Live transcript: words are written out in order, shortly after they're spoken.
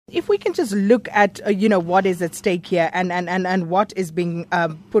If we can just look at, what is at stake here and what is being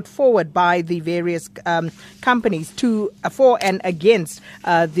put forward by the various companies for and against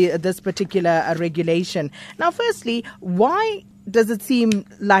this particular regulation. Now, firstly, why does it seem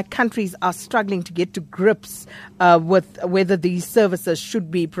like countries are struggling to get to grips with whether these services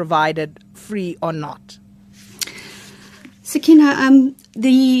should be provided free or not? Sakina,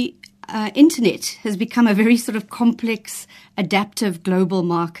 the internet has become a very sort of complex, adaptive global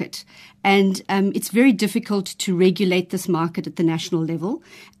market. And it's very difficult to regulate this market at the national level,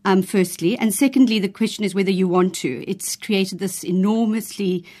 firstly. And secondly, the question is whether you want to. It's created this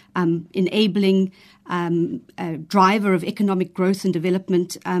enormously enabling driver of economic growth and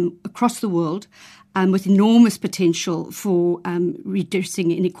development across the world. With enormous potential for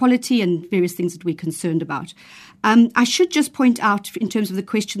reducing inequality and various things that we're concerned about. I should just point out, in terms of the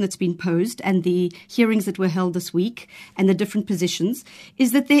question that's been posed and the hearings that were held this week and the different positions,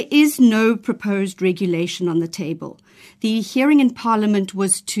 is that there is no proposed regulation on the table. The hearing in Parliament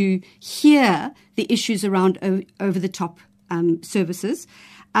was to hear the issues around over-the-top services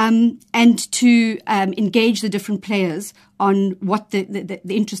and to engage the different players on what the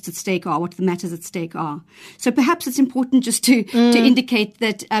interests at stake are, what the matters at stake are. So perhaps it's important just to indicate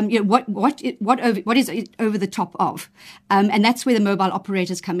that what is over the top of, and that's where the mobile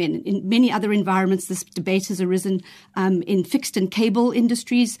operators come in. In many other environments, this debate has arisen in fixed and cable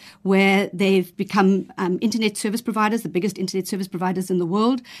industries, where they've become internet service providers, the biggest internet service providers in the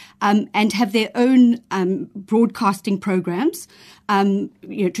world, and have their own broadcasting programs.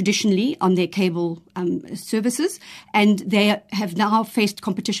 Traditionally on their cable services, and they have now faced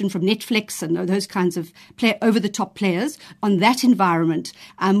competition from Netflix and those kinds of over-the-top players on that environment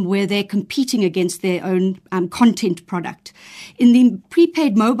where they're competing against their own content product. In the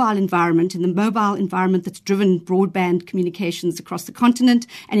prepaid mobile environment, in the mobile environment that's driven broadband communications across the continent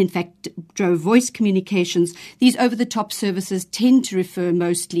and in fact drove voice communications, these over-the-top services tend to refer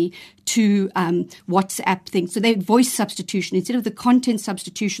mostly to WhatsApp things. So they're voice substitution. Instead of the content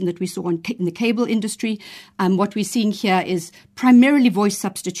substitution that we saw in the cable industry, what we're seeing here is primarily voice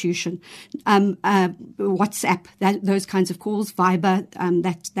substitution. WhatsApp, those kinds of calls, Viber,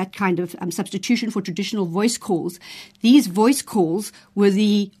 that kind of substitution for traditional voice calls. These voice calls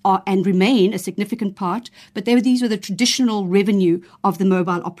are and remain a significant part, but these were the traditional revenue of the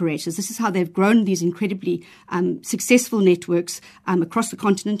mobile operators. This is how they've grown these incredibly successful networks across the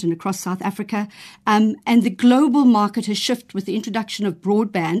continent and across South Africa. And the global market has shifted with the introduction of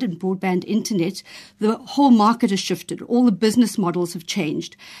broadband and broadband internet. The whole market has shifted. All the business models have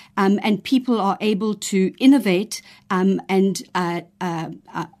changed. And people are able to innovate and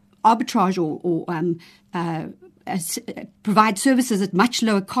arbitrage or provide services at much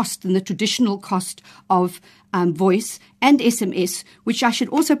lower cost than the traditional cost of voice and SMS, which I should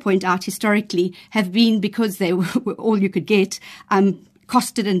also point out historically have been, because they were all you could get,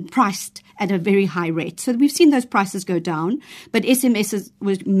 costed and priced at a very high rate. So we've seen those prices go down, but SMS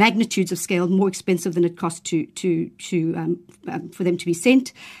was magnitudes of scale more expensive than it cost for them to be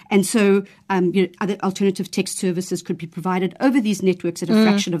sent. And so other alternative text services could be provided over these networks at a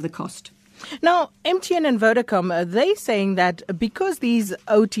fraction of the cost. Now, MTN and Vodacom, they're saying that because these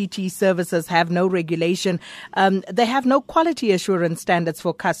OTT services have no regulation, they have no quality assurance standards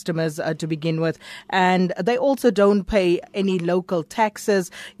for customers to begin with, and they also don't pay any local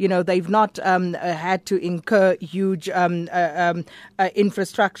taxes. They've not had to incur huge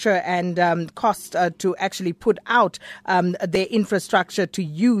infrastructure and cost to actually put out their infrastructure to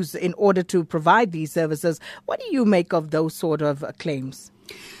use in order to provide these services. What do you make of those sort of claims?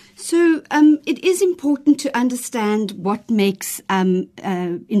 So it is important to understand what makes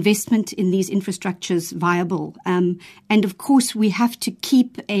investment in these infrastructures viable. And of course, we have to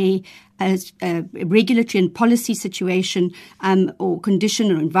keep a regulatory and policy situation or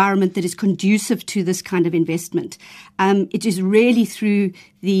condition or environment that is conducive to this kind of investment. It is really through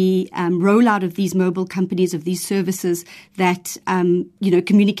the rollout of these mobile companies, of these services, that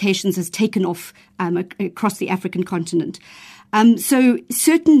communications has taken off across the African continent. So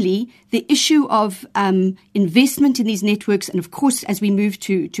certainly the issue of investment in these networks, and of course as we move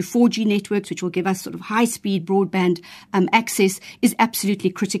to 4G networks, which will give us sort of high-speed broadband access, is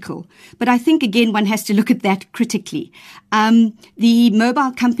absolutely critical. But I think, again, one has to look at that critically. The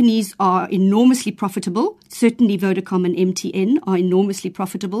mobile companies are enormously profitable. Certainly Vodacom and MTN are enormously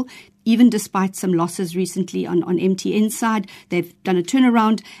profitable, even despite some losses recently on MTN's side. They've done a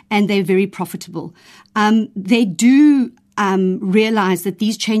turnaround and they're very profitable. They do realize that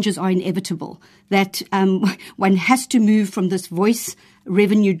these changes are inevitable, that one has to move from this voice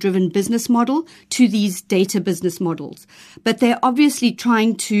revenue-driven business model to these data business models. But they're obviously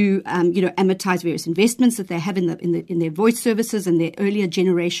trying to, amortize various investments that they have in their voice services and their earlier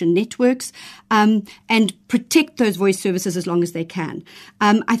generation networks, and protect those voice services as long as they can.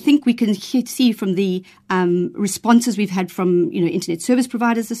 I think we can see from the responses we've had from internet service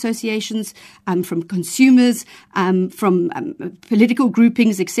providers associations, from consumers, from political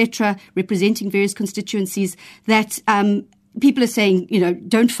groupings, etc., representing various constituencies, that people are saying,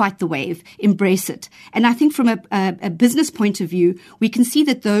 don't fight the wave, embrace it. And I think from a business point of view, we can see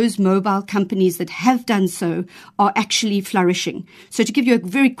that those mobile companies that have done so are actually flourishing. So to give you a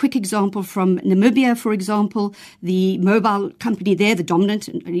very quick example from Namibia, for example, the mobile company there, the dominant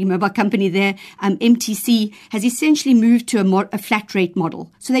mobile company there, MTC, has essentially moved to a flat rate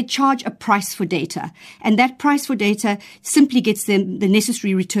model. So they charge a price for data. And that price for data simply gets them the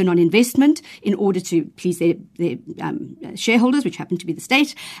necessary return on investment in order to please their shareholders, which happen to be the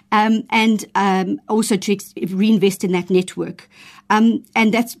state, and also to reinvest in that network. And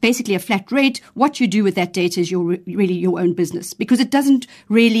that's basically a flat rate. What you do with that data is really your own business, because it doesn't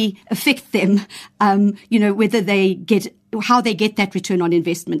really affect them, whether they get how they get that return on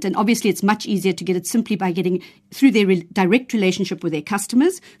investment. And obviously it's much easier to get it simply by getting through their direct relationship with their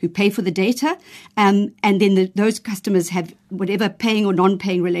customers who pay for the data. And then those customers have whatever paying or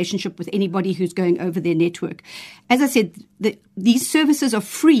non-paying relationship with anybody who's going over their network. As I said, these services are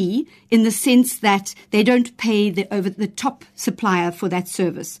free in the sense that they don't pay the over-the-top supplier for that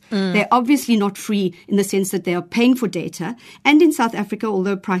service. They're obviously not free in the sense that they are paying for data. And in South Africa,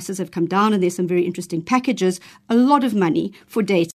 although prices have come down and there's some very interesting packages, a lot of money for data